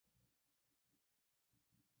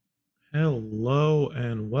Hello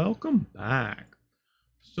and welcome back.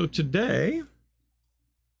 So today,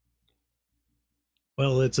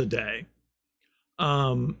 well, it's a day.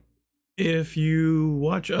 If you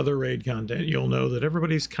watch other raid content, you'll know that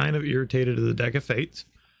everybody's kind of irritated at the Deck of Fates.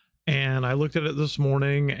 And I looked at it this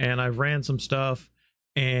morning and I've ran some stuff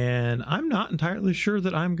and I'm not entirely sure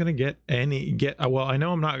that I'm going to well, I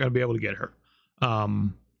know I'm not going to be able to get her. So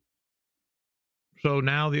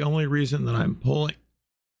now the only reason that I'm pulling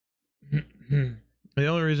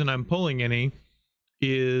any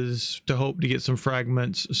is to hope to get some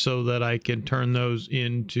fragments so that I can turn those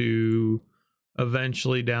into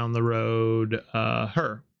eventually down the road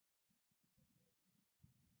her.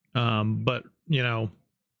 But you know,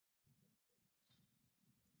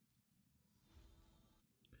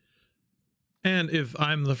 and if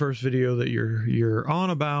I'm the first video that you're on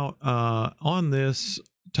about on this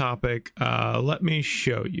topic, let me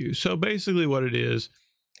show you. So basically what it is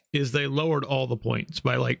they lowered all the points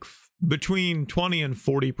by like between 20 and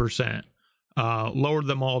 40%, lowered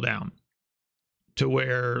them all down to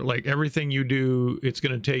where like everything you do, it's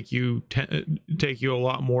going to take you a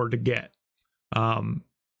lot more to get.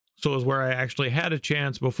 So is where I actually had a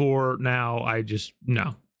chance before. Now I just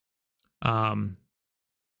no.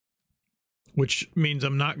 Which means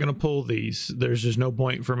I'm not going to pull these. There's just no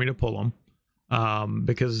point for me to pull them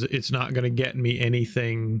because it's not going to get me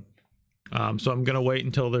anything. So I'm going to wait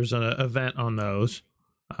until there's an event on those.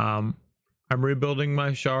 I'm rebuilding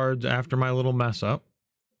my shards after my little mess up.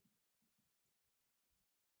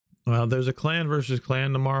 Well, there's a clan versus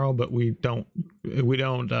clan tomorrow, but we don't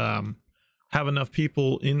have enough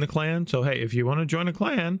people in the clan. So hey, if you want to join a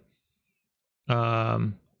clan,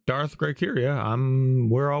 Darth Greycuria,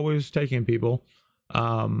 we're always taking people.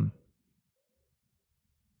 Yeah,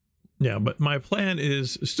 but my plan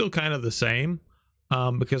is still kind of the same,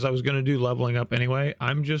 because I was going to do leveling up anyway.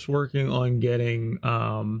 I'm just working on getting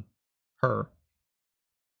her to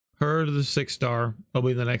the 6-star. It'll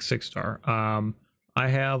be the next 6-star. I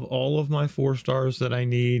have all of my 4-stars that I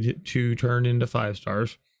need to turn into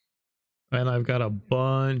 5-stars, and I've got a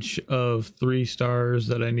bunch of 3-stars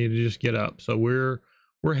that I need to just get up. So we're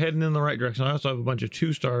heading in the right direction. I also have a bunch of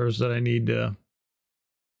 2-stars that I need to,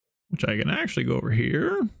 which I can actually go over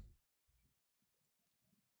here.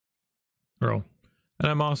 And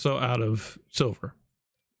I'm also out of silver.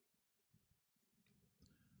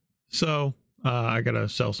 So I gotta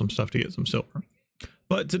sell some stuff to get some silver.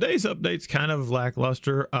 But today's update's kind of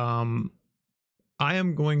lackluster. I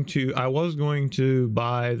was going to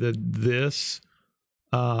buy this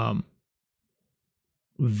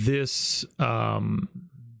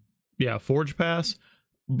Forge Pass,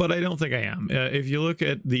 but I don't think I am. If you look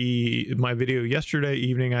at my video yesterday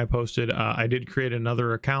evening I posted, I did create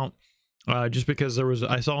another account just because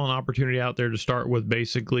I saw an opportunity out there to start with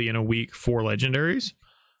basically in a week 4 legendaries.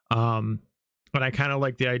 But I kind of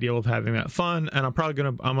like the idea of having that fun, and I'm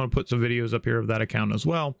gonna put some videos up here of that account as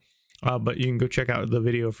well. But you can go check out the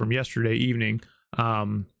video from yesterday evening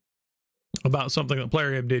about something that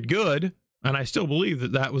Plarium did good, and I still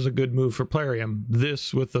believe that was a good move for Plarium.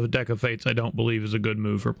 This with the Deck of Fates, I don't believe is a good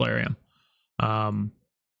move for Plarium.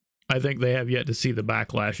 I think they have yet to see the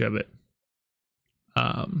backlash of it.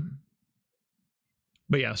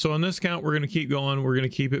 But yeah, so on this account, we're going to keep going. We're going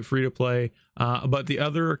to keep it free to play. But the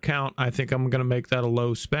other account, I think I'm going to make that a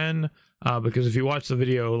low spend because if you watch the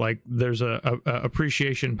video, like there's a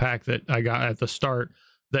appreciation pack that I got at the start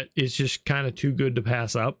that is just kind of too good to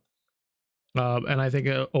pass up. And I think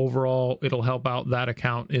overall it'll help out that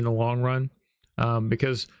account in the long run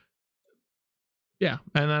because yeah,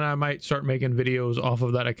 and then I might start making videos off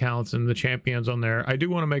of that accounts and the champions on there. I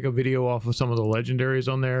do want to make a video off of some of the legendaries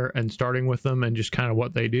on there and starting with them and just kind of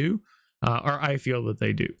what they do, or I feel that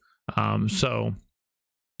they do. So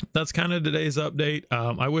that's kind of today's update.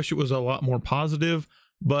 I wish it was a lot more positive,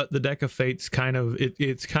 but the Deck of Fates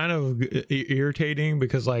it's kind of irritating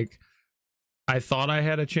because like I thought I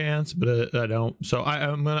had a chance, but I don't. So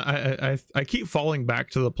I keep falling back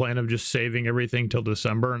to the plan of just saving everything till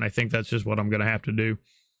December, and I think that's just what I'm gonna have to do.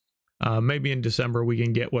 Maybe in December we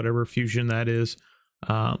can get whatever fusion that is,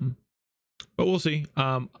 but we'll see.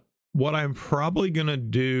 What I'm probably gonna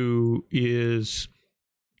do is,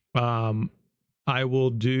 I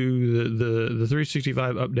will do the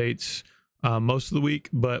 365 updates most of the week,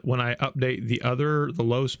 but when I update the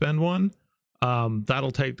low spend one,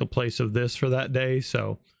 that'll take the place of this for that day.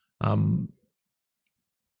 So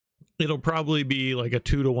it'll probably be like a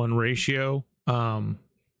 2-to-1 ratio on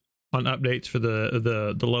updates for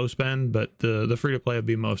the low spend, but the free to play will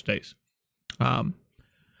be most days. And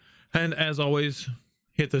as always,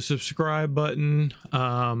 hit the subscribe button,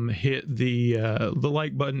 hit the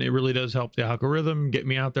like button. It really does help the algorithm, get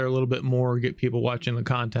me out there a little bit more, get people watching the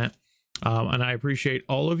content. And I appreciate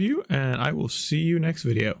all of you, and I will see you next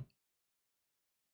video.